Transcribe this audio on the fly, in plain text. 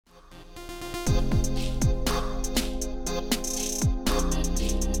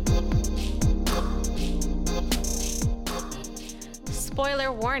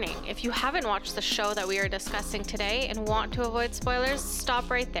warning. If you haven't watched the show that we are discussing today and want to avoid spoilers, stop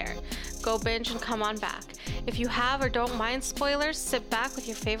right there. Go binge and come on back. If you have or don't mind spoilers, sit back with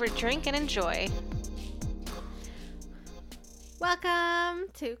your favorite drink and enjoy. Welcome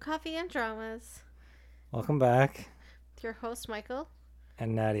to Coffee and Dramas. Welcome back. With your host, Michael.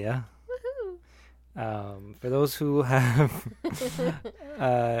 And Nadia. Woohoo! For those who have,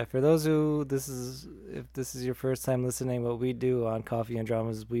 if this is your first time listening, what we do on Coffee and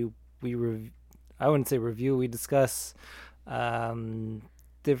Dramas, I wouldn't say review, we discuss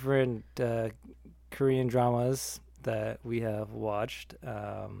different Korean dramas that we have watched,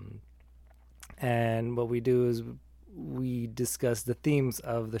 and what we do is we discuss the themes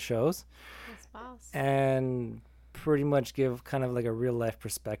of the shows and pretty much give kind of like a real life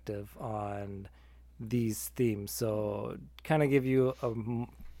perspective on these themes, so kind of give you a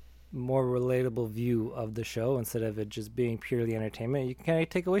more relatable view of the show instead of it just being purely entertainment. You can kind of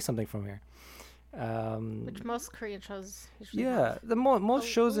take away something from here, which most Korean shows usually most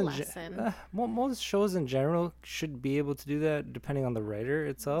shows most shows in general should be able to do that depending on the writer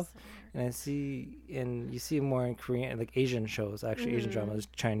itself. And you see more in Korean, like Asian shows, actually. Asian dramas,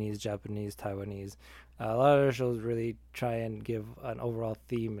 Chinese, Japanese, Taiwanese. A lot of the shows really try and give an overall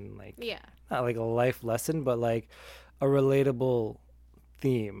theme and not like a life lesson, but like a relatable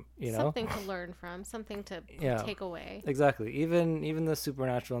theme, something to learn from, something to take away. Exactly. Even the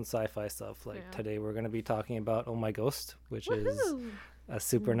supernatural and sci-fi stuff. Today we're going to be talking about Oh My Ghost, which is a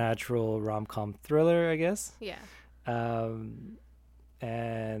supernatural rom-com thriller, I guess.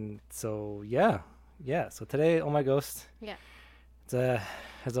 And so so today Oh My Ghost,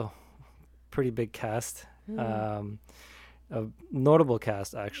 has a pretty big cast, a notable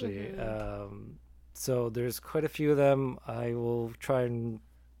cast actually. So there's quite a few of them. I will try and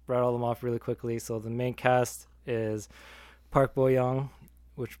rattle them off really quickly. So the main cast is Park Bo Young,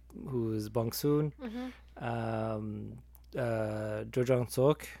 who is Bong Soon, Jo Jung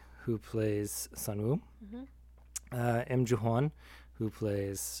Sok, who plays Sun Woo, Im Joo Hwan, who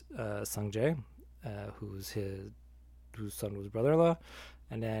plays Sang Jae, who's Sun Woo's brother-in-law,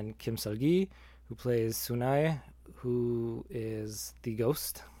 and then Kim Seol-gi, who plays Sunai, who is the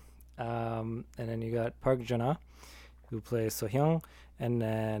ghost. And then you got Park Jun-ah, who plays So-hyung, and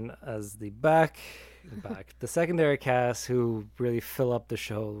then as the secondary cast who really fill up the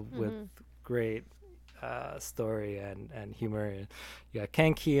show with great story and humor. You got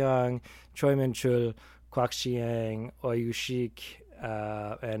Kang Ki-young, Choi Min-chul, Kwak Si-young, Oh Yu-shik,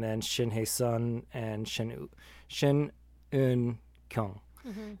 and then Shin Hae-sun and Shin Eun-kyung,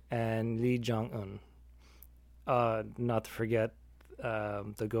 and Lee Jong-un. Not to forget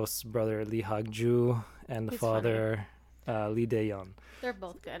the ghost's brother Lee Hak-ju and the father Lee Dae-yeon. They're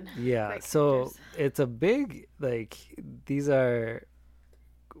both good. Yeah, great so characters. It's a big, these are,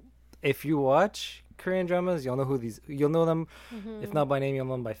 if you watch Korean dramas, you'll know them. If not by name, you'll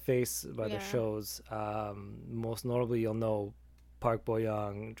know them by face, by their shows. Most notably, you'll know Park Bo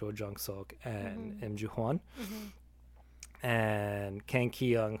Young, Jo Jung Sok, and Im Joo Hwan, and Kang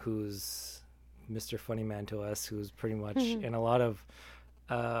Ki-young, who's Mr. Funny Man to us, who's pretty much in a lot of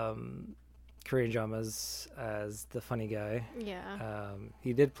Korean dramas as the funny guy.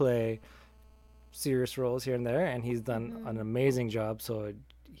 He did play serious roles here and there, and he's done an amazing job, so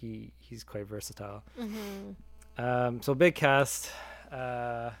he's quite versatile. So big cast.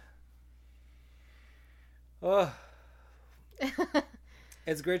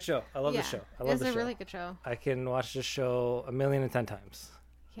 It's a great show. I love the show. It's a really good show. I can watch this show 1,010,000 times.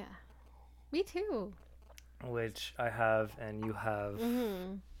 Yeah, me too. Which I have, and you have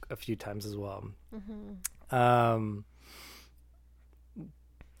a few times as well.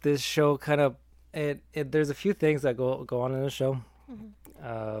 This show kind of there's a few things that go on in the show.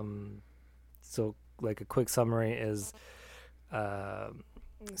 So like a quick summary is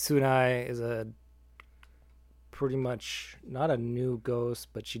Sunai is a pretty much not a new ghost,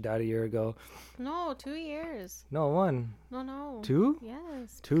 but she died a year ago. No, 2 years. No, one. No. 2?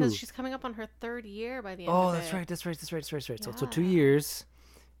 Yes. 2. Because she's coming up on her 3rd year by the end of it. That's right. Yeah. So 2 years.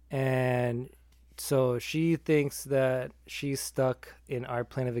 And so she thinks that she's stuck in our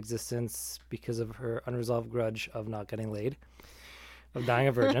plane of existence because of her unresolved grudge of not getting laid, of dying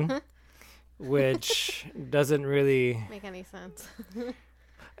a virgin, which doesn't really make any sense.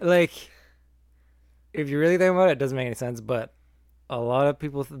 If you really think about it, it doesn't make any sense, but a lot of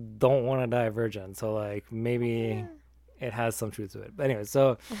people don't want to die a virgin, so maybe it has some truth to it. But anyway,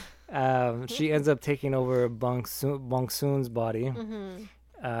 so she ends up taking over Bong Soon's body,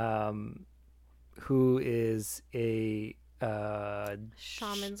 who is a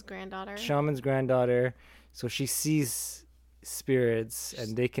shaman's granddaughter. So she sees spirits,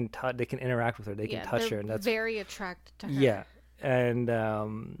 and they can interact with her. They can touch her, and that's very attracted to her. Yeah, and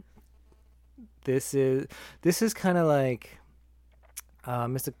this is kind of like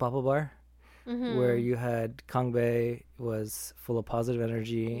Mystic Papa Bar, where you had Kangbei was full of positive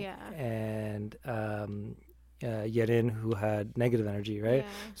energy, and Yerin who had negative energy, right?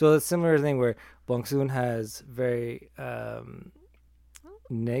 So it's a similar thing where Bongsoon has very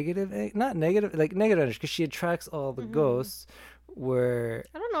negative energy because she attracts all the ghosts, where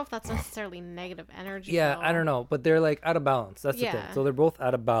I don't know if that's necessarily negative energy. Yeah, though. I don't know, but they're like out of balance. That's the thing. So they're both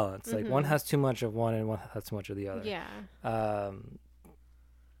out of balance. Like one has too much of one and one has too much of the other. Yeah.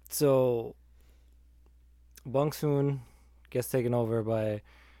 So Bongsoon gets taken over by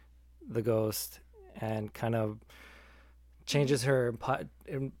the ghost and kind of changes her.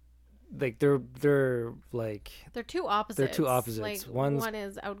 Like they're like two opposites. They're two opposites. Like one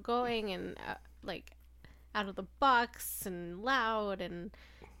is outgoing and like out of the box and loud and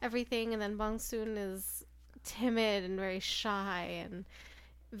everything, and then Bongsoon is timid and very shy and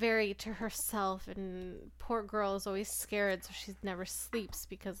very to herself, and poor girl is always scared, so she never sleeps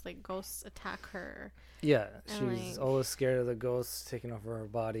because like ghosts attack her. Yeah, she's always scared of the ghosts taking over her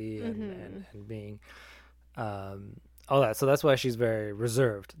body and being all that. So that's why she's very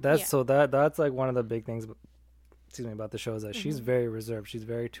reserved. That's like one of the big things about the show is that she's very reserved. She's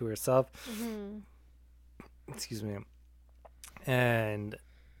very to herself. Excuse me. And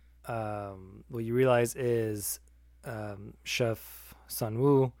what you realize is Chef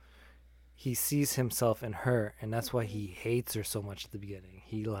Sun-woo, he sees himself in her, and that's why he hates her so much at the beginning.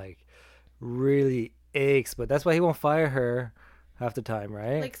 He like really aches, but that's why he won't fire her half the time,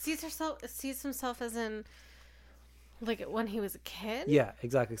 right? Like sees himself as in like when he was a kid. Yeah,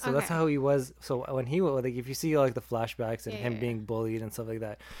 exactly. So that's how he was. So when he like, if you see like the flashbacks and him being bullied and stuff like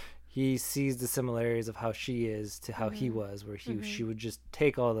that, he sees the similarities of how she is to how he was, where she would just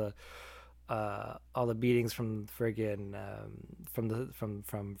take all the beatings from friggin' from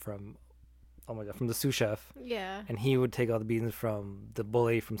the sous chef. Yeah. And he would take all the beatings from the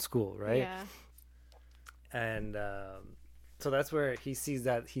bully from school, right? Yeah. And so that's where he sees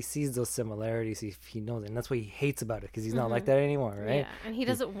those similarities. He knows it, and that's what he hates about it, because he's not like that anymore, right? Yeah, and he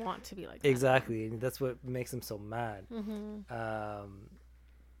doesn't want to be like that. Exactly, and that's what makes him so mad.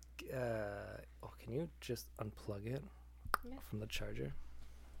 Can you just unplug it from the charger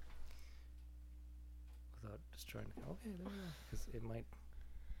without destroying it? Okay, there we go. Because it might.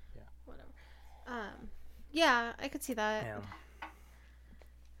 Yeah. Whatever. Yeah, I could see that. Yeah.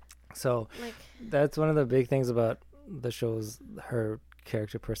 So like that's one of the big things about the show's her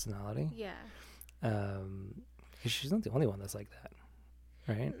character personality. Yeah. Because she's not the only one that's like that,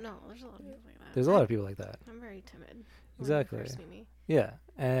 right? No, there's a lot of people like that. There's a lot of people like that. I'm very timid. Exactly. When you first meet me. Yeah,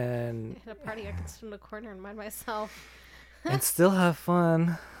 and at a party, I can sit in a corner and mind myself. and still have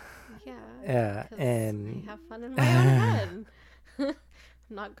fun. Yeah. Yeah, and I have fun in my own head. I'm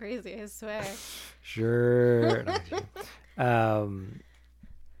not crazy, I swear. Sure.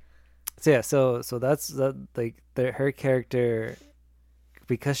 So yeah, so that's that. Like her character,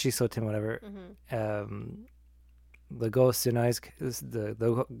 because she's so timid, whatever. The ghost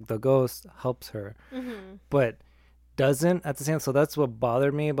the ghost helps her, but doesn't at the same. So that's what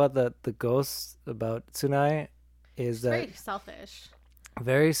bothered me about the ghost about Tsunai, is she's that very selfish.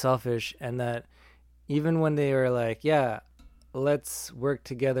 Very selfish, and that even when they were like, yeah, let's work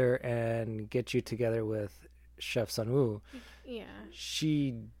together and get you together with Chef Sun-woo. Yeah.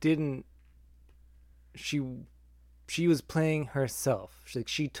 She didn't. She was playing herself.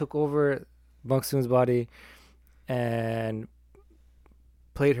 She took over Bongsoon's body and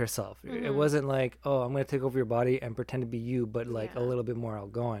played herself. It wasn't like, oh, I'm going to take over your body and pretend to be you, but like a little bit more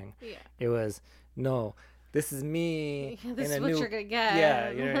outgoing. Yeah. It was, no, this is me. This is what you're going to get. Yeah,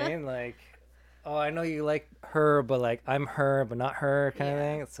 you know what I mean? Like, oh, I know you like her, but like I'm her, but not her kind of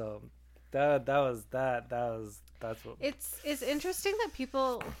thing. So that's what. It's interesting that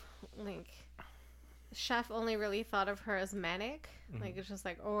people like Chef only really thought of her as manic. Like it's just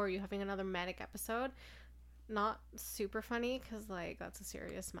like, oh, are you having another manic episode? Not super funny because like that's a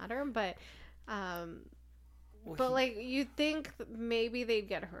serious matter, but like you'd think maybe they'd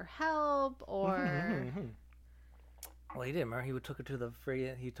get her help or. Well, he did. Remember, he took her to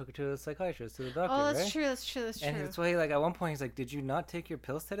the psychiatrist, to the doctor. Oh, that's right? true. That's true. And that's why, like, at one point, he's like, "Did you not take your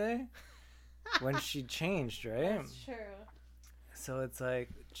pills today?" When she changed, right? That's true. So it's like,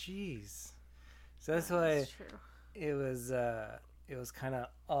 jeez. So that's why it was kind of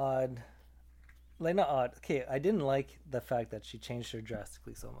odd. Like, not odd. Okay, I didn't like the fact that she changed her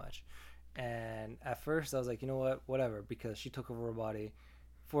drastically so much. And at first, I was like, you know what? Whatever, because she took over her body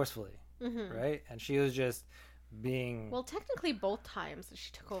forcefully, right? And she was just being. Well, technically, both times that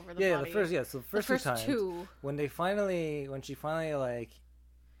she took over the Yeah, body. so the first 2 times. Two. When she finally like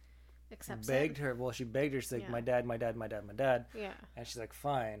Accepts begged it. her, well, she begged her, she's like, Yeah. my dad. Yeah. And she's like,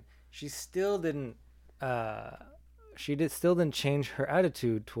 fine. She still didn't, still didn't change her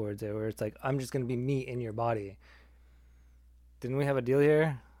attitude towards it, where it's like, I'm just going to be me in your body. Didn't we have a deal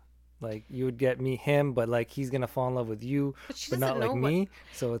here? Like, you would get me him, but like he's gonna fall in love with you, but not like me.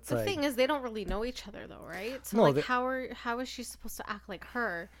 So it's the like, thing is, they don't really know each other though, right? So No, like, how is she supposed to act like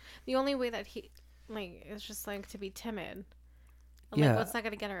her? The only way that he like is just like to be timid. And, Yeah. Like, what's that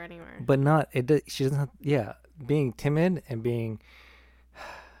gonna get her anywhere? but not it. She doesn't have, yeah, being timid and being.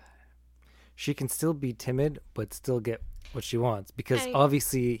 She can still be timid, but still get what she wants, because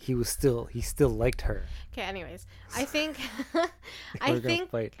obviously he still liked her. Okay. Anyways, I think We're gonna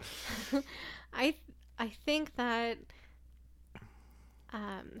fight. I think that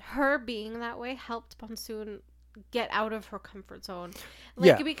her being that way helped Bonsoon get out of her comfort zone.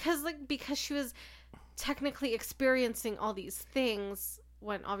 Because she was technically experiencing all these things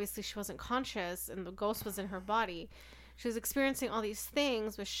when obviously she wasn't conscious and the ghost was in her body. She was experiencing all these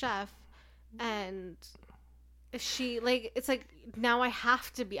things with Chef, and she like, it's like, now I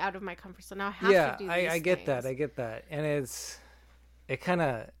have to be out of my comfort zone. Now I have to do these I get things. that. I get that. And it's kind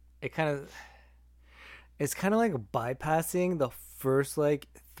of like bypassing the first like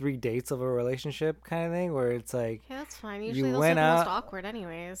 3 dates of a relationship kind of thing, where it's like, Yeah, that's fine. Usually those went are the most out- awkward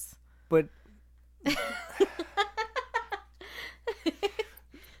anyways. but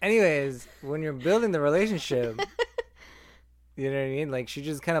anyways, when you're building the relationship, you know what I mean? Like, she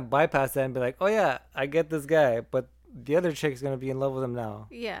just kind of bypassed that and be like, oh yeah, I get this guy, but the other chick's gonna be in love with him now.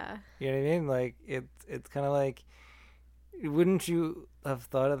 Yeah. You know what I mean? Like, it's kind of like, wouldn't you have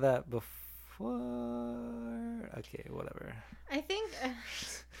thought of that before? Okay, whatever. I think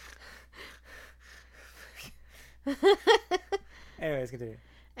Anyways, continue.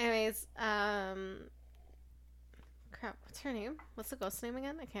 Crap, what's her name? What's the ghost name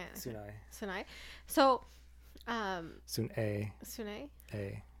again? I can't. Sunai. So, Sune. Sune?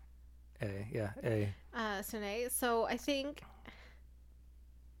 A. So I think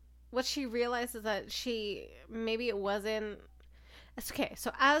what she realized is that maybe it wasn't. It's okay.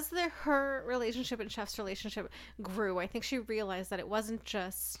 So as her relationship and Chef's relationship grew, I think she realized that it wasn't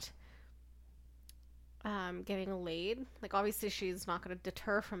just getting laid. Like, obviously she's not going to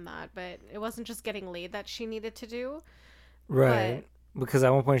deter from that, but it wasn't just getting laid that she needed to do. Right. Because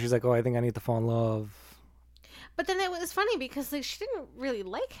at one point she's like, oh, I think I need to fall in love. But then it was funny because like she didn't really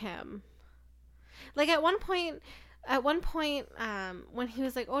like him. Like at one point, when he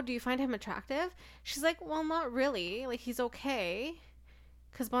was like, "Oh, do you find him attractive?" She's like, "Well, not really. Like, he's okay."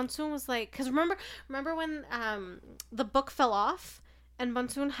 Because Bonsoon was like, because remember when the book fell off and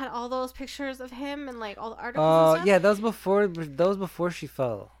Bonsoon had all those pictures of him and like all the articles and stuff? Yeah, that was before she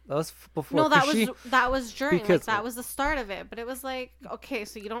fell. That was before. No, that was during. Because, like, that was the start of it. But it was like, okay,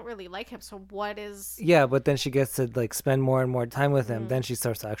 so you don't really like him. So what is? Yeah, but then she gets to like spend more and more time with him. Then she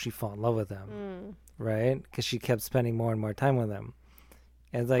starts to actually fall in love with him, right? Because she kept spending more and more time with him.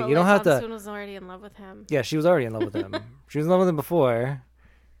 And it's like, you don't have to. Bonsoon was already in love with him. Yeah, she was already in love with him. She was in love with him before,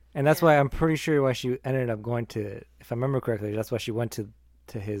 and that's why I'm pretty sure why she ended up going to. If I remember correctly, that's why she went to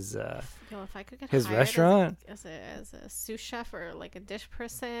his if I could get his hired restaurant as a sous chef or like a dish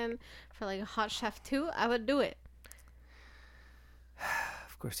person for like a hot chef too, I would do it.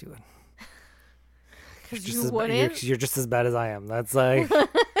 Of course you would. Because you wouldn't. You're just as bad as I am. That's like,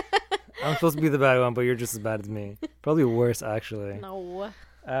 I'm supposed to be the bad one, but you're just as bad as me. Probably worse, actually. No.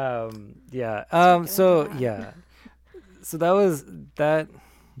 Yeah. So yeah. So that was that.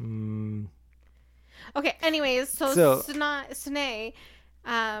 Okay. Anyways, so Sune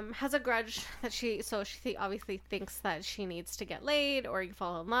has a grudge that she obviously thinks that she needs to get laid or you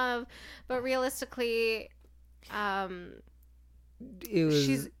fall in love, but realistically,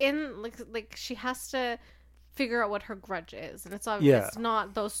 she's in like she has to figure out what her grudge is, and it's obvious it's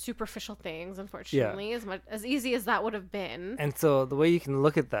not those superficial things, unfortunately, as easy as that would have been. And so the way you can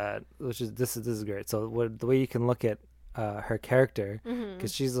look at that, which is this is great. So the way you can look at her character,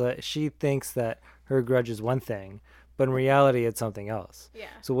 because she thinks that her grudge is one thing, but in reality it's something else. Yeah.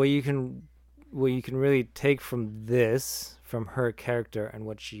 So what you can really take from her character and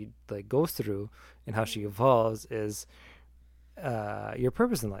what she like goes through and how she evolves is your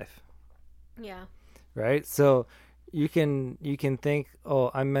purpose in life. Yeah. Right? So you can think,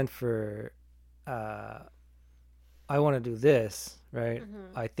 oh, I'm meant for I want to do this, right?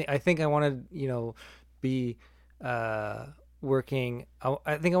 I think I want to, be working.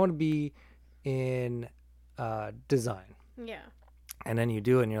 I think I want to be in design. Yeah. And then you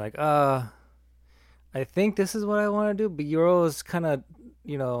do it and you're like, I I think this is what I want to do, but you're always kind of,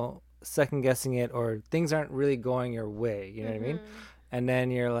 second guessing it, or things aren't really going your way. You know what I mean? And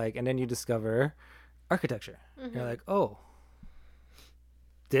then you're like, and then you discover architecture. You're like, oh,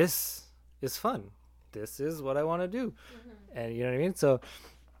 this is fun. This is what I want to do. And you know what I mean? So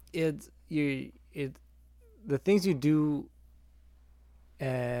the things you do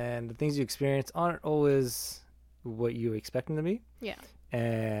and the things you experience aren't always what you expect them to be. Yeah.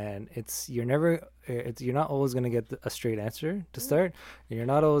 And you're not always going to get a straight answer to start. And you're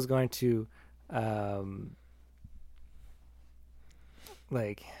not always going to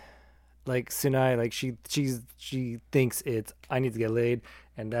like Sinai, like she thinks it's I need to get laid,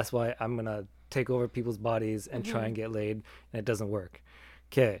 and that's why I'm gonna take over people's bodies and try and get laid, and it doesn't work.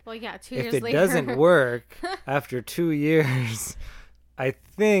 Okay. Well, yeah, 2 if years it later. doesn't work after 2 years, I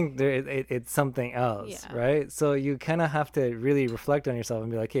think it's something else, Yeah. right? So you kind of have to really reflect on yourself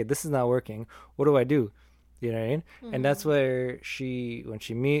and be like, hey, this is not working. What do I do? You know what I mean? And that's where when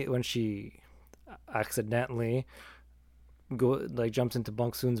she accidentally jumps into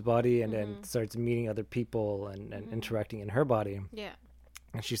Bong Soon's body and then starts meeting other people and interacting in her body. Yeah.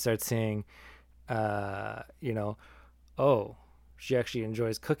 And she starts seeing, oh, she actually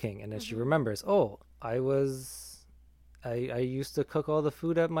enjoys cooking. And then she remembers, oh, I used to cook all the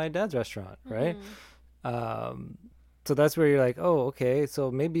food at my dad's restaurant, right? So that's where you're like, oh, okay,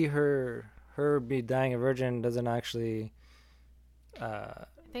 so maybe her be dying a virgin doesn't actually I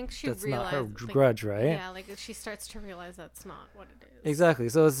think she that's realized, not her grudge, right? Yeah, like she starts to realize that's not what it is. Exactly.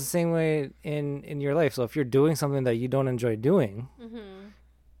 So it's the same way in your life. So if you're doing something that you don't enjoy doing,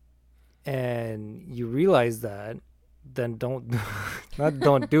 and you realize that, then don't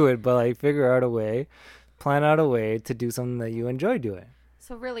do it, but like figure out a way, plan out a way to do something that you enjoy doing.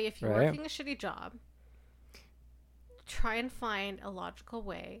 So really, if you're working a shitty job, try and find a logical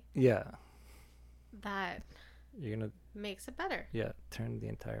way. Yeah. That you're gonna makes it better. Yeah, turn the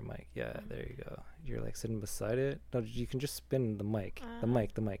entire mic. Yeah, there you go. You're like sitting beside it. No, you can just spin the mic. The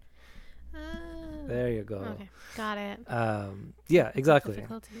mic. There you go. Okay, got it. Yeah, exactly.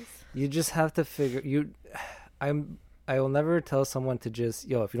 You just have to figure. I will never tell someone to just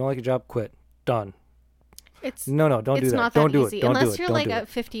if you don't like your job, quit. Done. Don't do that. Don't do it. Unless you're like a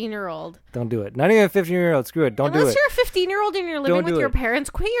 15-year-old. Don't do it. Not even a 15-year-old. Screw it. Don't do it. Unless you're a 15-year-old and you're living with your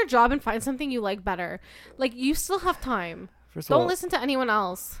parents, quit your job and find something you like better. Like, you still have time. Don't listen to anyone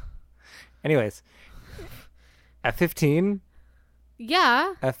else. Anyways, at 15.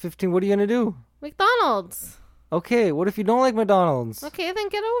 Yeah. At 15, what are you gonna do? McDonald's. Okay. What if you don't like McDonald's? Okay, then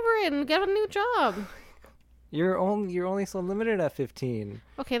get over it and get a new job. You're only so limited at 15.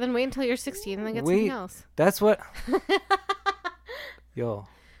 Okay, then wait until you're 16 and then get something else. That's what. Yo.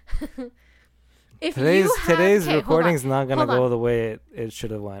 If today's recording's not gonna go the way it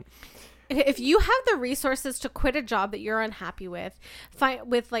should have went. If you have the resources to quit a job that you're unhappy with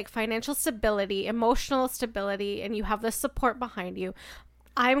like financial stability, emotional stability, and you have the support behind you,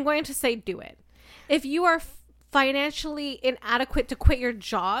 I'm going to say do it. If you are financially inadequate to quit your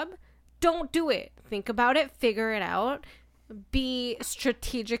job, don't do it. Think about it, figure it out, be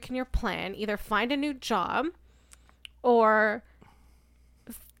strategic in your plan. Either find a new job or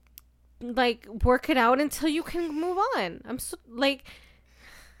work it out until you can move on.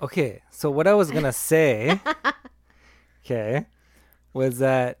 Okay, so what I was going to say, was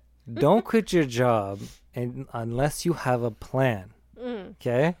that don't quit your job unless you have a plan,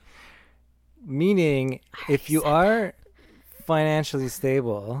 okay? Meaning, if you are financially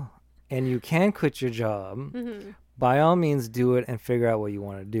stable and you can quit your job, by all means do it and figure out what you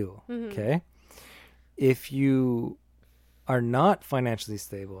want to do, okay? If you are not financially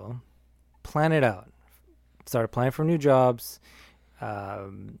stable, plan it out. Start applying for new jobs.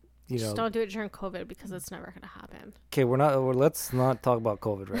 Just don't do it during COVID because it's never going to happen. Okay, let's not talk about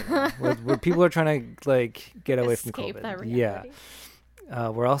COVID right now. where people are trying to get away from COVID. That reality. Yeah,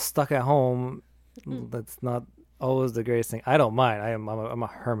 we're all stuck at home. That's not always the greatest thing. I don't mind. I'm a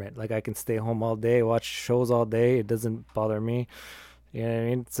hermit. Like, I can stay home all day, watch shows all day. It doesn't bother me. You know what I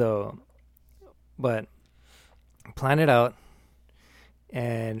mean? So, but plan it out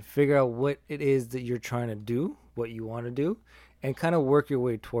and figure out what it is that you're trying to do, what you want to do, and kind of work your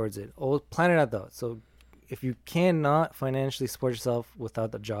way towards it. Plan it out though. So if you cannot financially support yourself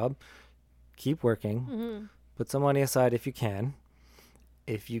without the job, keep working. Put some money aside if you can.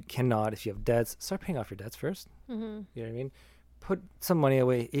 If you cannot, if you have debts, start paying off your debts first. You know what I mean? Put some money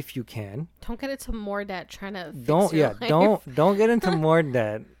away if you can. Don't get into more debt trying to don't get into more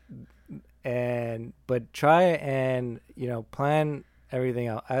debt, but try and plan everything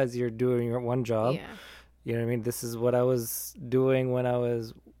out as you're doing your one job. You know what I mean? This is what I was doing when I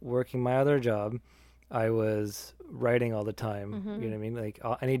was working my other job. I was writing all the time. Mm-hmm. You know what I mean? Like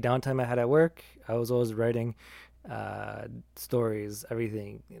any downtime I had at work, I was always writing stories,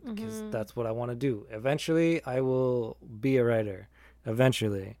 everything, because that's what I want to do. Eventually, I will be a writer.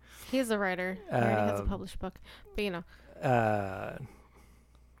 Eventually. He's a writer. He already has a published book. But, you know.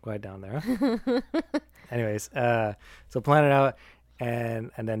 Quiet down there. Anyways, so plan it out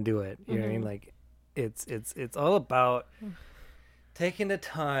and then do it. You know what I mean? Like, it's all about taking the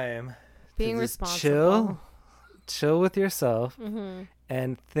time, being to just responsible, chill with yourself,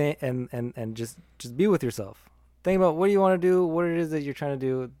 and and just be with yourself. Think about what you want to do, what it is that you're trying to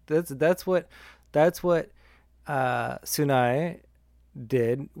do. That's what Sunai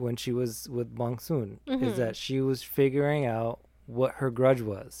did when she was with Bong Soon. Is that she was figuring out what her grudge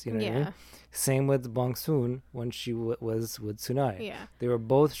was. You know what I mean? Same with Bong Soon when she was with Sunai. Yeah. They were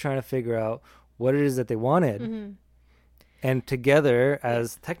both trying to figure out what it is that they wanted. And together,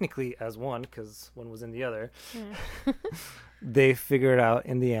 as technically as one, because one was in the other, they figured out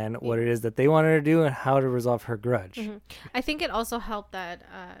in the end what it is that they wanted to do and how to resolve her grudge. I think it also helped that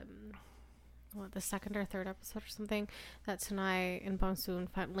the second or third episode or something, that Sunai and Bong Soon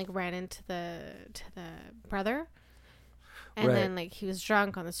ran into the brother. And then, like, he was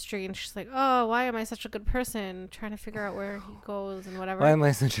drunk on the street, and she's like, oh, why am I such a good person? Trying to figure out where he goes and whatever. Why am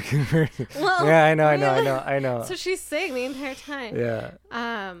I such a good person? Well, yeah, I know. So she's saying the entire time. Yeah.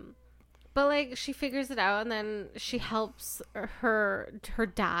 But, like, she figures it out, and then she helps her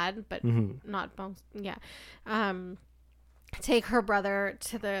dad, but not Bong. Yeah. Take her brother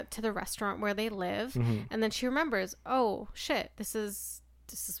to the restaurant where they live, and then she remembers, oh, shit, this is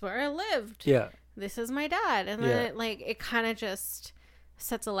where I lived. Yeah. This is my dad. And then it kind of just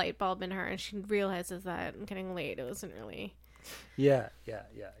sets a light bulb in her, and she realizes that getting late, it wasn't really yeah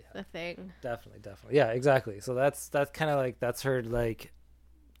the thing. Definitely. Yeah, exactly. So that's kind of like, that's her like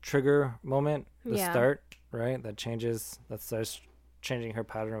trigger moment, the start, right? That starts changing her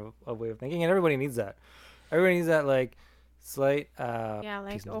pattern of way of thinking. And everybody needs that. Everybody needs that, like, slight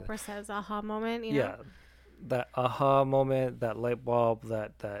like Oprah says, aha moment, you know? Yeah. That aha moment, that light bulb,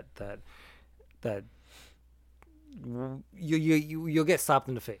 that you'll get slapped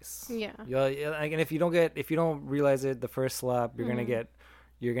in the face. Yeah. And if you don't realize it the first slap, you're gonna get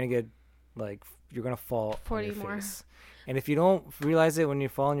like, you're gonna fall 40 on your more. face. And if you don't realize it when you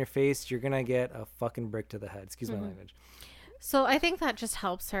fall on your face, you're gonna get a fucking brick to the head. Excuse my language. So I think that just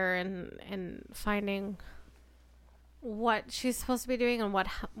helps her in finding what she's supposed to be doing and what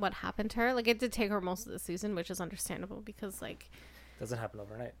happened to her. Like, it did take her most of the season, which is understandable because, like, doesn't happen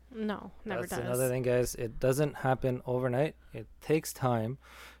overnight. No, never does. That's another thing, guys. It doesn't happen overnight. It takes time.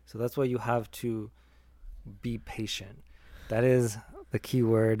 So that's why you have to be patient. That is the key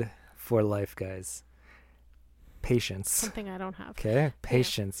word for life, guys. Patience. Something I don't have. Okay?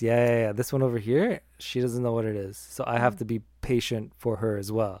 Patience. Yeah. This one over here, she doesn't know what it is. So I have to be patient for her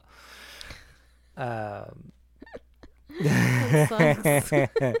as well.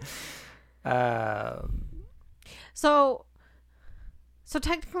 So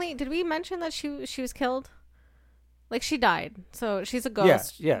technically, did we mention that she was killed? Like, she died. So she's a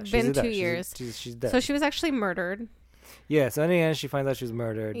ghost. Yeah. Been 2 years. She's dead. So she was actually murdered. Yeah. So in the end, she finds out she was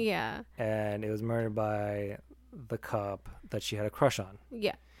murdered. Yeah. And it was murdered by the cop that she had a crush on.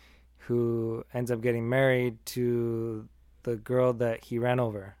 Yeah. Who ends up getting married to the girl that he ran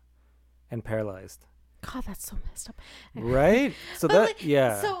over and paralyzed. God, that's so messed up. Right? So but that, like,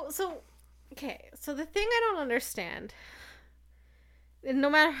 yeah. So, okay. So the thing I don't understand, and no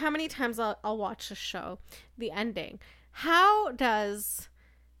matter how many times I'll watch the show, the ending, how does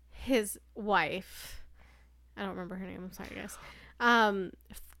his wife, I don't remember her name, I'm sorry guys,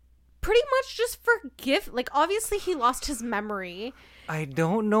 pretty much just forgive, like, obviously he lost his memory. I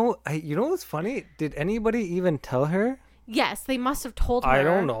don't know. You know what's funny? Did anybody even tell her? Yes, they must have told her. I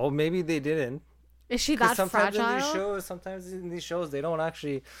don't know. Maybe they didn't. Is she that fragile? Sometimes in these shows, they don't. I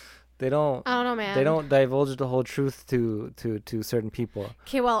don't know, man. They don't divulge the whole truth to certain people.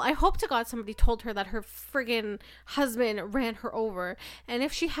 Okay, well, I hope to God somebody told her that her friggin' husband ran her over, and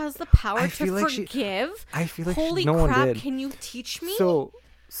if she has the power to forgive, I feel like holy no crap! one did. Can you teach me?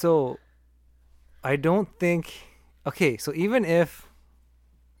 So, I don't think. Okay, so even if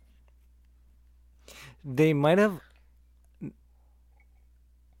they might have.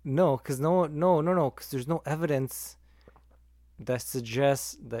 No, because because there's no evidence that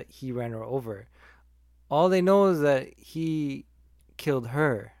suggests that he ran her over. All they know is that he killed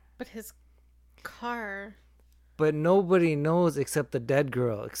her. But his car. But nobody knows except the dead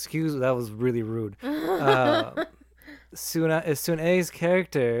girl. Excuse me, that was really rude. Sun-ae's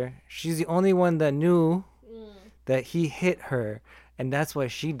character, she's the only one that knew that he hit her, and that's why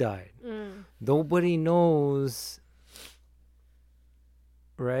she died. nobody knows,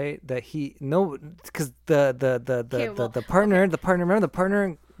 right? That he no, because the partner, remember the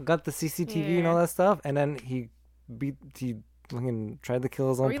partner got the CCTV and all that stuff, and then he fucking tried to kill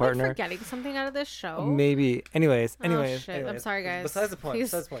his own partner. Are we forgetting something out of this show? Maybe. Anyways. Shit. I'm sorry, guys. Besides the point.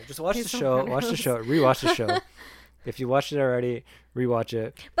 Just watch the show. Rewatch the show. If you watched it already, rewatch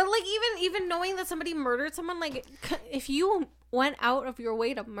it. But like even knowing that somebody murdered someone, like if you went out of your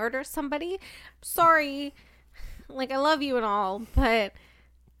way to murder somebody, sorry, like I love you and all, but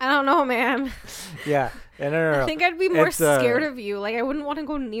I don't know, man. Yeah, no. I think I'd be more scared of you. Like I wouldn't want to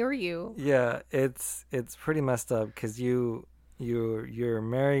go near you. Yeah, it's pretty messed up because you're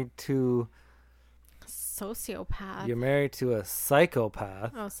married to sociopath. You're married to a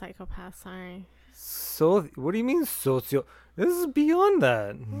psychopath. Oh, psychopath. Sorry. So what do you mean socio? This is beyond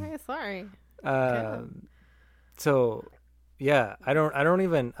that. Okay, sorry. So yeah, I don't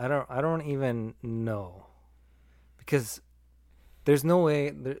even know, because there's no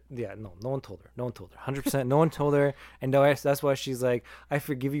way. No one told her. 100%. No one told her, and that's why she's like, I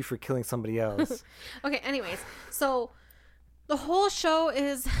forgive you for killing somebody else. Okay. Anyways, so the whole show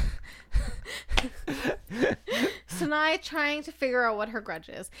is Sanai trying to figure out what her grudge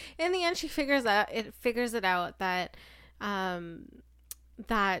is. In the end, she figures it out that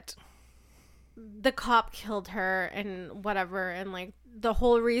that the cop killed her and whatever, and like the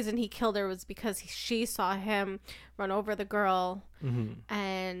whole reason he killed her was because she saw him run over the girl,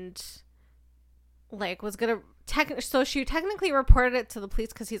 and like was gonna so she technically reported it to the police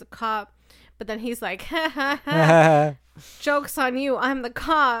because he's a cop, but then he's like, joke's on you, I'm the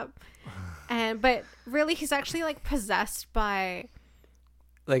cop. But really he's actually like possessed by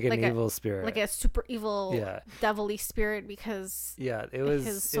like an evil spirit, like a super evil devilly spirit, because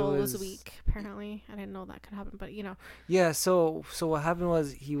his soul was weak apparently. I didn't know that could happen, but you know. Yeah, so what happened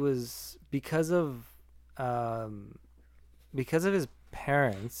was he was because of his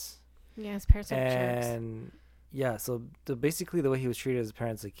parents. Yeah, his parents are jerks. And yeah, so basically the way he was treated as a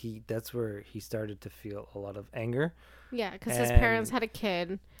parent, like that's where he started to feel a lot of anger. Yeah, because his parents had a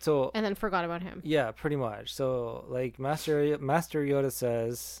kid, and then forgot about him. Yeah, pretty much. So like Master Yoda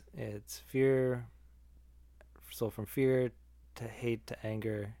says, it's fear. So from fear to hate to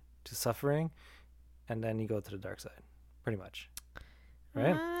anger to suffering, and then you go to the dark side, pretty much.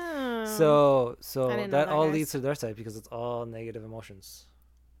 Right. Oh. So that all leads to the dark side because it's all negative emotions,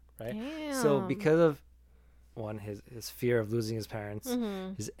 right? Damn. So because of one, his fear of losing his parents,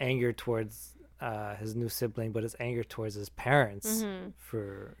 his anger towards his new sibling, but his anger towards his parents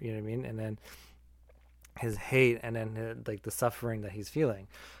for, you know what I mean, and then his hate, and then like the suffering that he's feeling,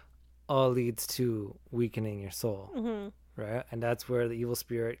 all leads to weakening your soul, right? And that's where the evil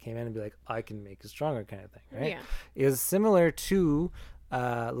spirit came in and be like, I can make you stronger, kind of thing, right? Yeah. It was similar to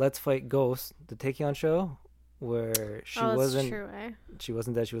Let's Fight Ghost, the Taekyon show, where she wasn't dead, she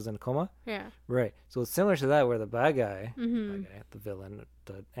was in a coma. Yeah. Right. So it's similar to that, where the bad guy, the villain,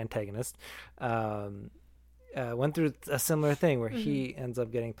 the antagonist, went through a similar thing where he ends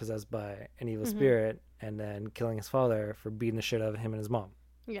up getting possessed by an evil spirit and then killing his father for beating the shit out of him and his mom.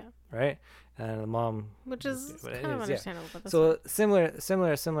 Yeah. Right? And the mom, which is kind of understandable. Yeah. So similar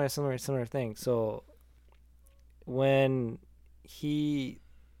thing. So when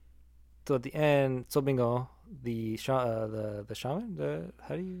so at the end, Sobingo, the shaman,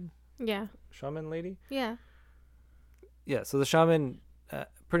 shaman lady, so the shaman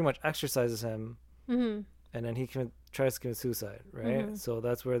pretty much exorcises him, and then he tries to commit suicide, right? So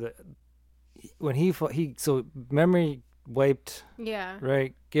that's where when he memory wiped,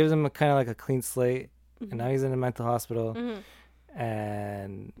 right, gives him a kind of like a clean slate, and now he's in a mental hospital,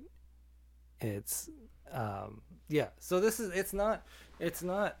 and it's so it's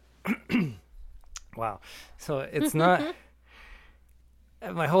not wow. So it's not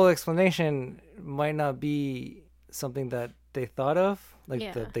my whole explanation might not be something that they thought of,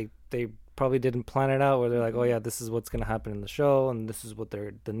 like that they probably didn't plan it out, where they're like, oh yeah, this is what's going to happen in the show, and this is what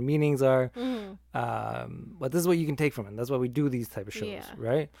the meanings are, but this is what you can take from it. That's why we do these type of shows,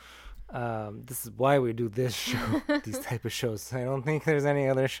 right? This is why we do this show, these type of shows. I don't think there's any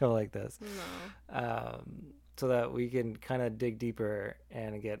other show like this. No. So that we can kind of dig deeper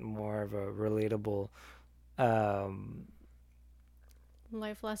and get more of a relatable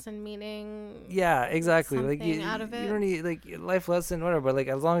life lesson, meaning. Yeah, exactly. Like you out of it. You don't need like life lesson, whatever. But like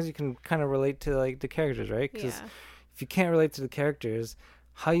as long as you can kind of relate to like the characters, right? Because if you can't relate to the characters,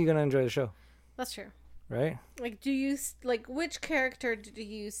 how are you gonna enjoy the show? That's true. Right. Like, do you which character do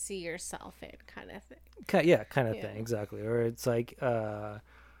you see yourself in, kind of thing? Kind of thing, exactly. Or it's like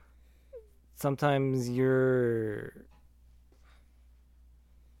sometimes you're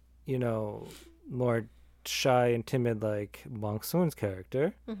you know, more shy and timid like Bong Soon's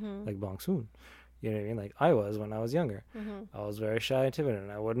character, like Bong Soon. You know what I mean? Like I was when I was younger. I was very shy and timid,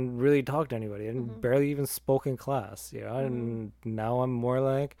 and I wouldn't really talk to anybody. I didn't barely even spoke in class. You know, and now I'm more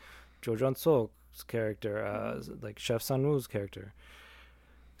like Jo Jun Sok's character, like Chef Sun-woo's character,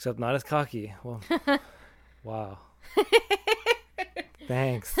 except not as cocky. Well, wow.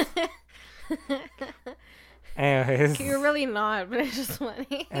 Thanks. Anyways, You're really not, but it's just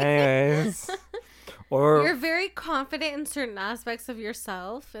funny. anyways, or You're very confident in certain aspects of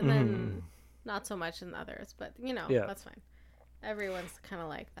yourself, and then not so much in others. But you know, Yeah. that's fine. Everyone's kind of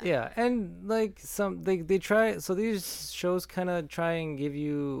like that. yeah, and like some they try. So these shows kind of try and give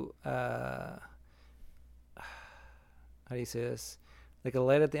you how do you say this? Like a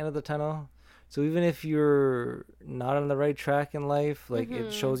light at the end of the tunnel. So even if you're not on the right track in life, like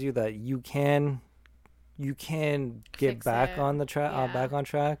it shows you that you can get Fix back it. on the track, Yeah. back on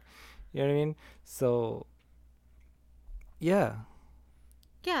track. You know what I mean? So yeah,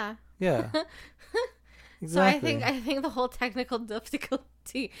 Yeah. yeah, So exactly. I think the whole technical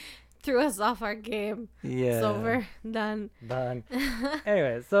difficulty threw us off our game. Yeah, It's over. Done. done.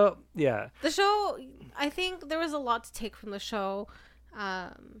 Anyway, so yeah, The show, I think there was a lot to take from the show.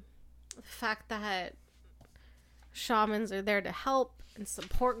 The fact that shamans are there to help and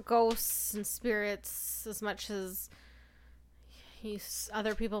support ghosts and spirits as much as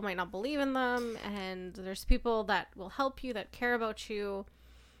other people might not believe in them, and there's people that will help you, that care about you,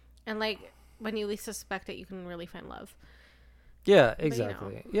 and like when you least suspect it, you can really find love. yeah, you know.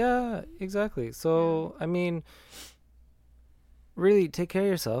 exactly. Yeah, exactly. So I mean, really take care of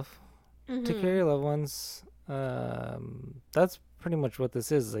yourself. Take care of your loved ones. That's pretty much what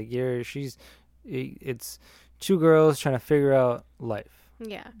this is. Like it's two girls trying to figure out life,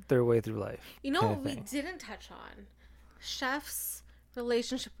 Yeah. their way through life. You know kinda what we thing. didn't touch on? Chef's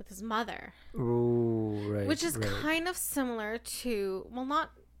relationship with his mother, Ooh, right. which is right. kind of similar to, well,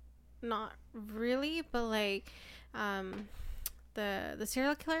 not really, but like the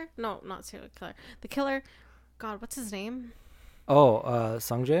serial killer. No, not serial killer. The killer. God, what's his name? Oh,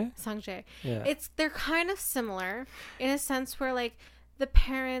 Sungjae? Sung Jae. Yeah. They're kind of similar in a sense where like the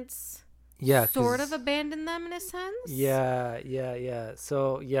parents Yeah. sort 'Cause- of abandoned them in a sense. Yeah.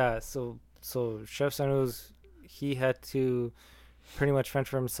 So Chef Sun-woo's, he had to pretty much fend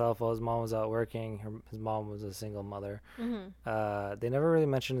for himself while his mom was out working. His mom was a single mother. They never really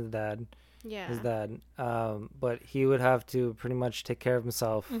mentioned his dad. Yeah. His dad, but he would have to pretty much take care of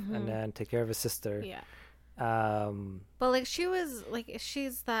himself and then take care of his sister. Yeah. Um, But like she's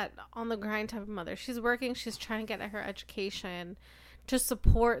that on the grind type of mother. She's working, she's trying to get her education to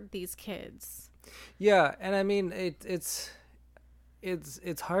support these kids. yeah, and I mean it's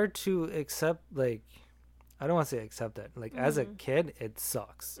hard to accept. Like, I don't want to say accept it. Like as a kid, it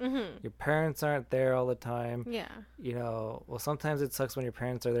sucks. Your parents aren't there all the time. Yeah. You know, well, sometimes it sucks when your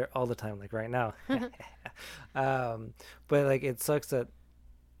parents are there all the time, like right now. But like it sucks that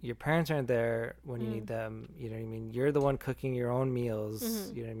your parents aren't there when you need them. You know what I mean? You're the one cooking your own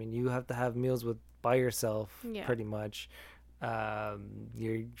meals. You know what I mean? You have to have meals by yourself, Yeah. pretty much.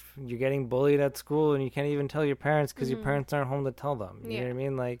 You're getting bullied at school, and you can't even tell your parents because your parents aren't home to tell them. You know what I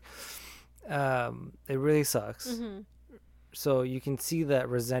mean? Like, it really sucks. So you can see that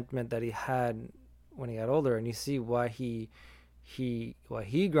resentment that he had when he got older, and you see why he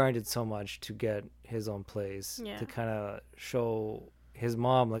grinded so much to get his own place, Yeah. to kind of show his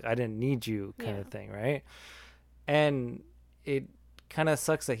mom, like, I didn't need you, kind of thing, right? And it kind of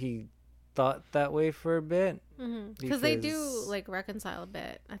sucks that he thought that way for a bit, Because they do like reconcile a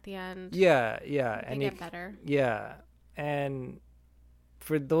bit at the end. yeah, They and get better. yeah, and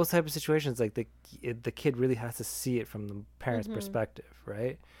for those type of situations, like the kid really has to see it from the parent's perspective,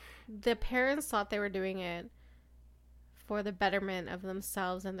 right? The parents thought they were doing it for the betterment of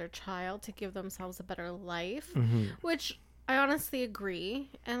themselves and their child, to give themselves a better life, which I honestly agree.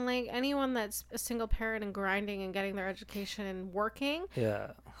 And like anyone that's a single parent and grinding and getting their education and working,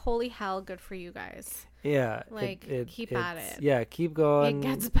 Yeah, holy hell, good for you guys. yeah. Like, keep at it's- it. Yeah, keep going. It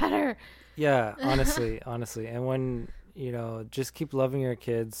gets better. Yeah, honestly, and when just keep loving your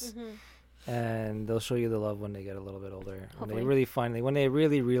kids, and they'll show you the love when they get a little bit older. Hopefully. When they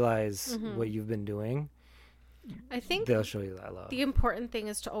really realize what you've been doing, I think they'll show you that love. the important thing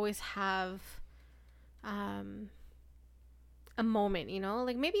is to always have a moment,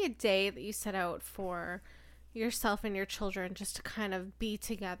 like maybe a day that you set out for yourself and your children, just to kind of be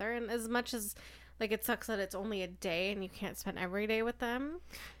together. And as much as Like, it sucks that it's only a day and you can't spend every day with them.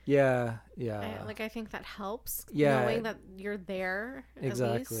 Yeah. I think that helps. Yeah. Knowing that you're there.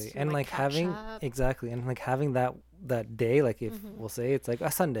 Exactly. At least, And like having that day, like if we'll say it's like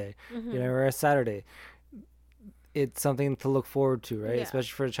a Sunday, or a Saturday, it's something to look forward to, right? Yeah.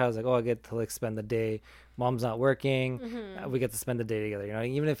 Especially for a child. It's like, oh, I get to like spend the day. Mom's not working. We get to spend the day together.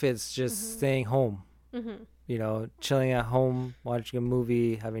 Even if it's just staying home. Chilling at home, watching a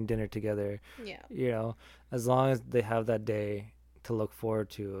movie, having dinner together. Yeah. As long as they have that day to look forward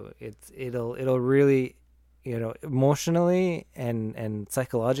to, it'll really, emotionally and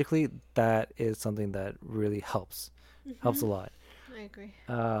psychologically, that is something that really helps a lot. I agree.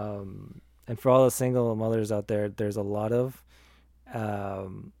 And for all the single mothers out there, there's a lot of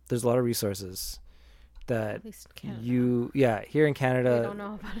resources that At least in Canada. Here in Canada. I don't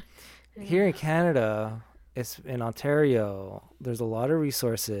know about it. Here in Canada, it's in Ontario, there's a lot of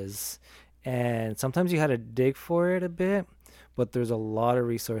resources, and sometimes you had to dig for it a bit, but there's a lot of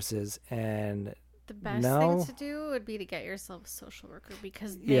resources. And the best thing to do would be to get yourself a social worker,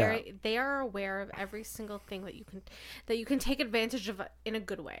 because they are aware of every single thing that you can take advantage of in a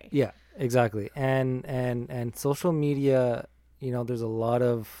good way. Yeah, exactly. And social media, there's a lot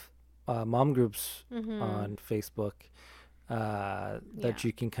of mom groups on Facebook that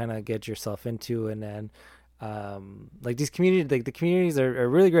you can kind of get yourself into, and then like these communities, like the communities are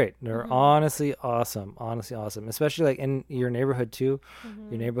really great. They're honestly awesome, especially like in your neighborhood too.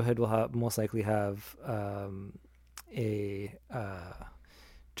 Your neighborhood will most likely have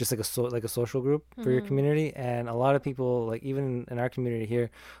just like a social group for your community. And a lot of people, like even in our community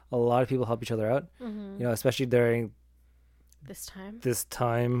here, a lot of people help each other out, especially during this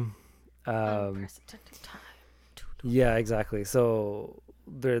time unprecedented time. Yeah, exactly. So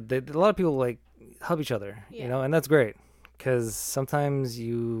a lot of people like help each other, and that's great, because sometimes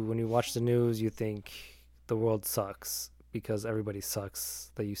when you watch the news, you think the world sucks because everybody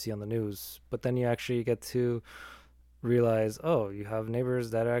sucks that you see on the news, but then you actually get to realize, oh, you have neighbors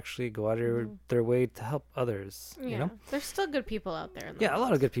that actually go out of their way to help others. There's still good people out there. A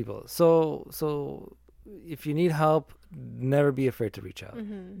lot of good people. So if you need help, never be afraid to reach out.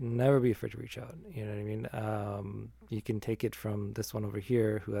 Never be afraid to reach out. You know what I mean? You can take it from this one over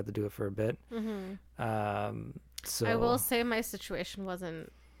here who had to do it for a bit. So I will say my situation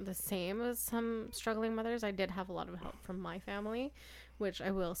wasn't the same as some struggling mothers. I did have a lot of help from my family, which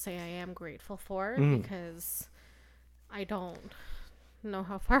I will say I am grateful for, because I don't know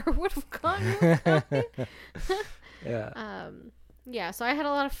how far I would have gotten without it. Yeah, so I had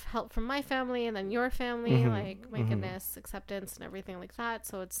a lot of help from my family, and then your family, like, my goodness, acceptance and everything like that.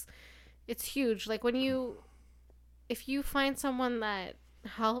 So it's huge. Like, if you find someone that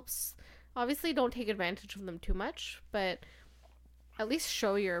helps, obviously don't take advantage of them too much, but at least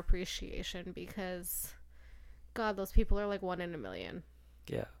show your appreciation, because God, those people are like 1 in a million.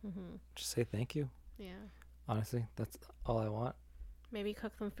 Yeah. Just say thank you. Yeah. Honestly, that's all I want. Maybe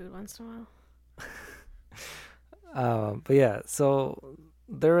cook them food once in a while. But yeah, so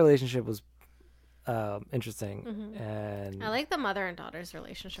their relationship was interesting, and I like the mother and daughter's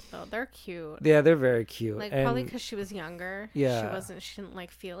relationship though. They're cute. Yeah, they're very cute. Like, and probably because she was younger. Yeah, she didn't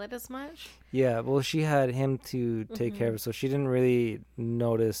like feel it as much. Yeah, well, she had him to take care of, so she didn't really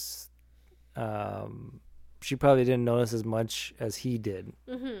notice. She probably didn't notice as much as he did,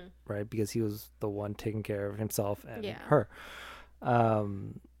 right? Because he was the one taking care of himself and her.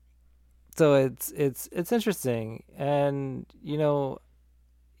 So it's interesting, and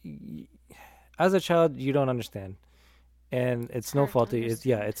as a child you don't understand, and it's no fault of you.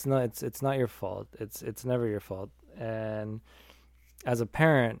 It's not your fault. It's never your fault. And as a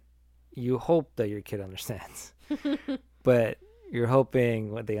parent, you hope that your kid understands, but you're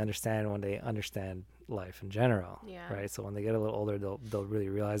hoping when they understand life in general, right? So when they get a little older, they'll really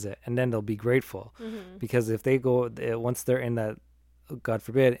realize it, and then they'll be grateful, because if they go once they're in that, God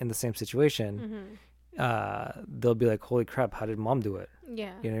forbid, in the same situation, they'll be like, holy crap, how did mom do it?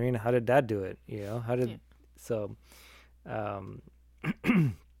 Yeah. You know what I mean? How did dad do it? So I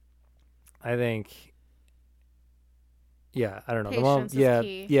think, I don't know. Patience The mom, is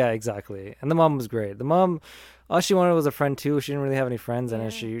key. yeah, exactly. And the mom was great. The mom, all she wanted was a friend too. She didn't really have any friends, and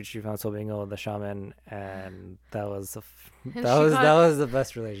then she found Sobingo, the shaman, and that was the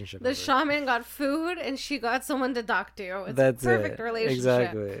best relationship. The ever. shaman got food, and she got someone to talk to. It's That's a perfect it. relationship.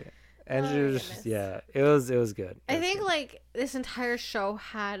 Exactly. And she was just, it was good. I think like this entire show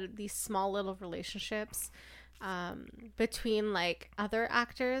had these small little relationships between like other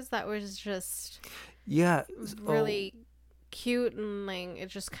actors that was just really cute, and like it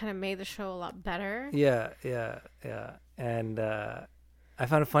just kind of made the show a lot better. Yeah. And I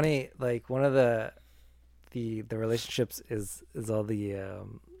found it funny. Like one of the relationships is all the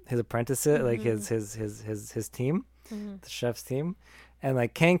his apprentices, like his team, the chef's team, and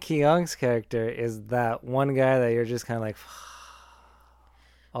like Kang Ki-young's character is that one guy that you're just kind of like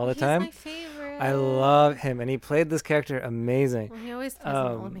all the time. He's my favorite. I love him, and he played this character amazing. Well, he always plays them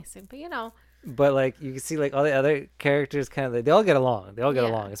all amazing, but you know. But like you can see, like all the other characters, kind of they all get along. They all get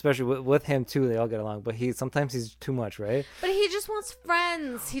along, especially with him too. They all get along. But sometimes he's too much, right? But he just wants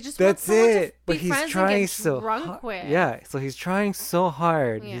friends. He just wants someone to be but he's friends trying and get so drunk with. Yeah, so he's trying so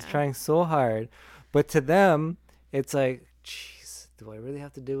hard. Yeah. He's trying so hard, but to them, it's like, jeez, do I really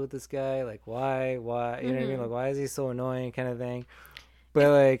have to deal with this guy? Like, why? You know what I mean? Like, why is he so annoying? Kind of thing. But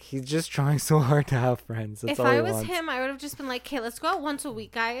like, he's just trying so hard to have friends. That's if all I he was wants. him, I would have just been like, okay, let's go out once a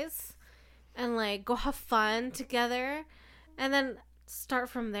week, guys, and like go have fun together, and then start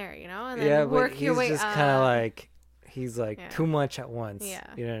from there, you know, and then work your way up. He's just kind of like, he's like too much at once. Yeah.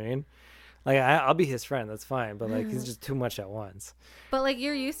 You know what I mean? Like, I'll be his friend, that's fine, but like, he's just too much at once. But like,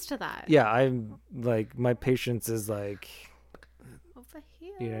 you're used to that. Yeah, I'm like, my patience is like, Over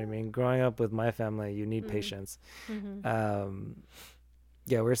here. you know what I mean? Growing up with my family, you need patience.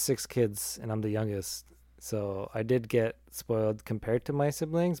 Yeah, we're 6 kids, and I'm the youngest. So I did get spoiled compared to my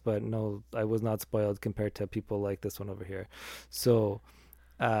siblings, but no, I was not spoiled compared to people like this one over here. So,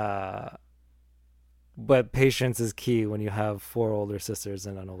 but patience is key when you have 4 older sisters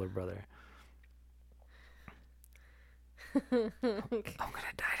and an older brother. I'm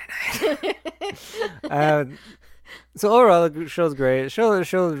gonna die tonight. So overall, the show's great. The show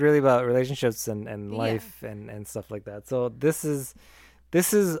is really about relationships and life and stuff like that. So this is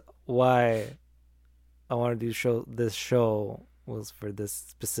why I wanted to do this show was for this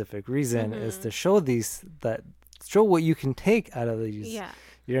specific reason, is to show what you can take out of these. Yeah.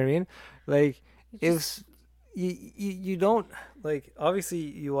 You know what I mean? Like, if you don't, like, obviously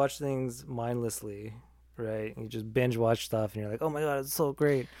you watch things mindlessly, right? You just binge watch stuff and you're like, oh my god, it's so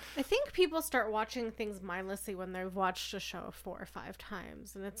great. I think people start watching things mindlessly when they've watched a show 4 or 5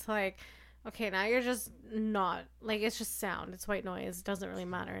 times, and it's like, okay, now you're just not, like, it's just sound, it's white noise, it doesn't really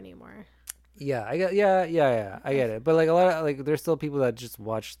matter anymore. Yeah, I get it. But like a lot of, like, there's still people that just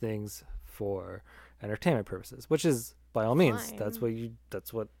watch things for entertainment purposes, which is by all means, Fine. that's what it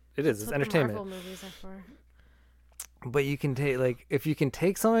is. It's what entertainment. The Marvel movies are for. But you can take, like, if you can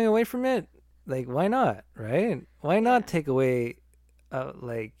take something away from it, like, why not, right? Why not take away,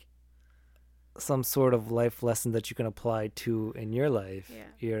 like, some sort of life lesson that you can apply to in your life? Yeah.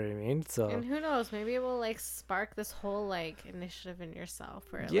 You know what I mean? So, and who knows, maybe it will like spark this whole like initiative in yourself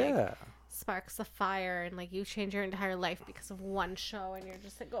where it like sparks a fire and like you change your entire life because of one show and you're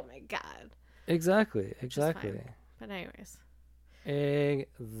just like, oh my god. Exactly. But anyways.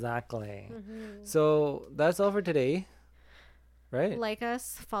 Exactly. So that's all for today, right? Like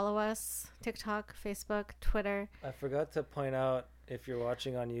us, follow us, TikTok, Facebook, Twitter. I forgot to point out, if you're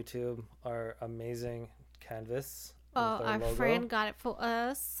watching on YouTube, our amazing canvas. Our friend got it for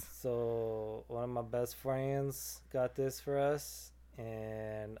us. So one of my best friends got this for us,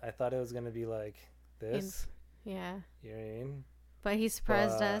 and I thought it was gonna be like this. Yeah. You know what I mean? But he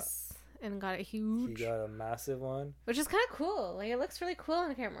surprised us and got it huge. He got a massive one, which is kind of cool. Like, it looks really cool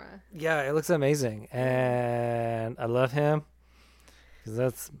on camera. Yeah, it looks amazing, and I love him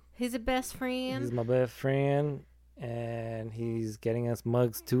because he's a best friend. He's my best friend, and he's getting us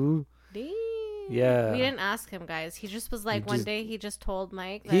mugs too. Damn. Yeah. We didn't ask him, guys. He just was like, one day he just told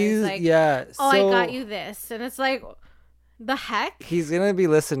Mike that he's like, so, I got you this, and it's like, the heck. He's gonna be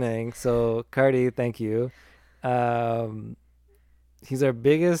listening, so Cardi, thank you. He's our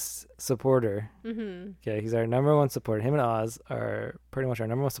biggest supporter. Okay, he's our number 1 supporter. Him and Oz are pretty much our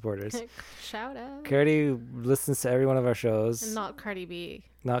number 1 supporters. Shout out. Cardi listens to every one of our shows. And not Cardi B.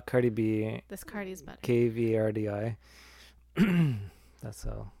 Not Cardi B. This Cardi's better. KVRDI. That's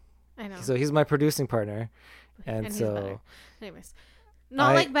so. I know. So he's my producing partner, and so. He's better. Anyways,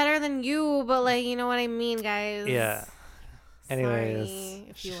 not like better than you, but like, you know what I mean, guys. Yeah. Anyways, sorry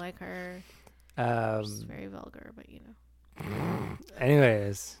if you like her. She's very vulgar, but you know.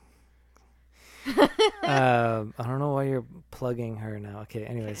 Anyways, I don't know why you're plugging her now. Okay.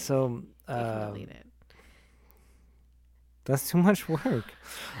 Anyways, so delete it. That's too much work.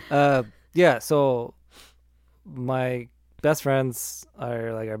 Yeah. So my best friends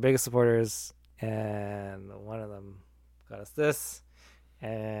are like our biggest supporters, and one of them got us this,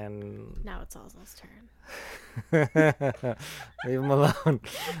 and now it's Ozzo's turn. Leave him alone.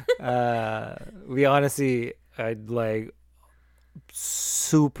 We honestly, I'd like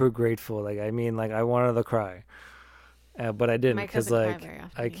super grateful. Like, I mean, like, I wanted to cry, but I didn't, because like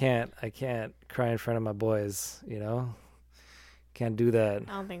I can't cry in front of my boys, you know. Can't do that.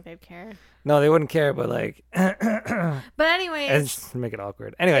 I don't think they'd care. No, they wouldn't care, but like, But anyways, it's just make it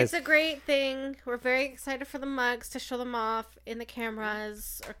awkward. Anyways, it's a great thing. We're very excited for the mugs to show them off in the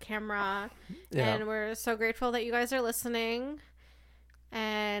cameras or camera. Yeah. And we're so grateful that you guys are listening.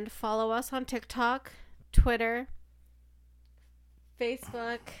 And follow us on TikTok, Twitter,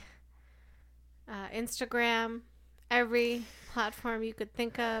 Facebook, Instagram, every platform you could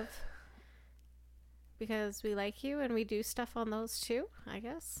think of. Because we like you and we do stuff on those too, I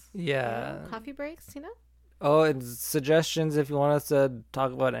guess. yeah. Coffee breaks, you know? Oh, and suggestions if you want us to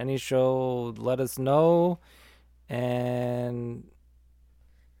talk about any show, let us know. And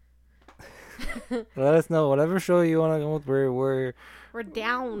let us know whatever show you want to go with. We're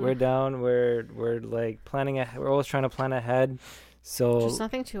down. We're down. We're like planning. We're always trying to plan ahead. So There's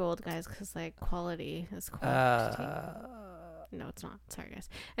nothing too old, guys, because like quality is quality. No, it's not. Sorry, guys.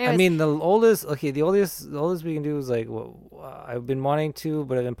 Anyways, I mean, the oldest we can do is like I've been wanting to,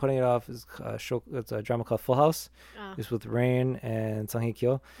 but I've been putting it off. Is show? It's a drama called Full House. It's with Rain and Song Hye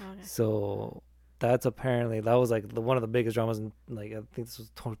Kyo. Okay. So that was like one of the biggest dramas in, like, I think this was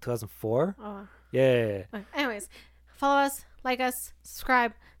 2004. Oh. Yeah. Okay. Anyways, follow us, like us,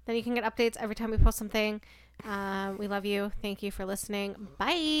 subscribe. Then you can get updates every time we post something. We love you. Thank you for listening.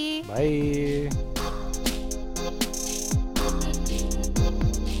 Bye. Bye.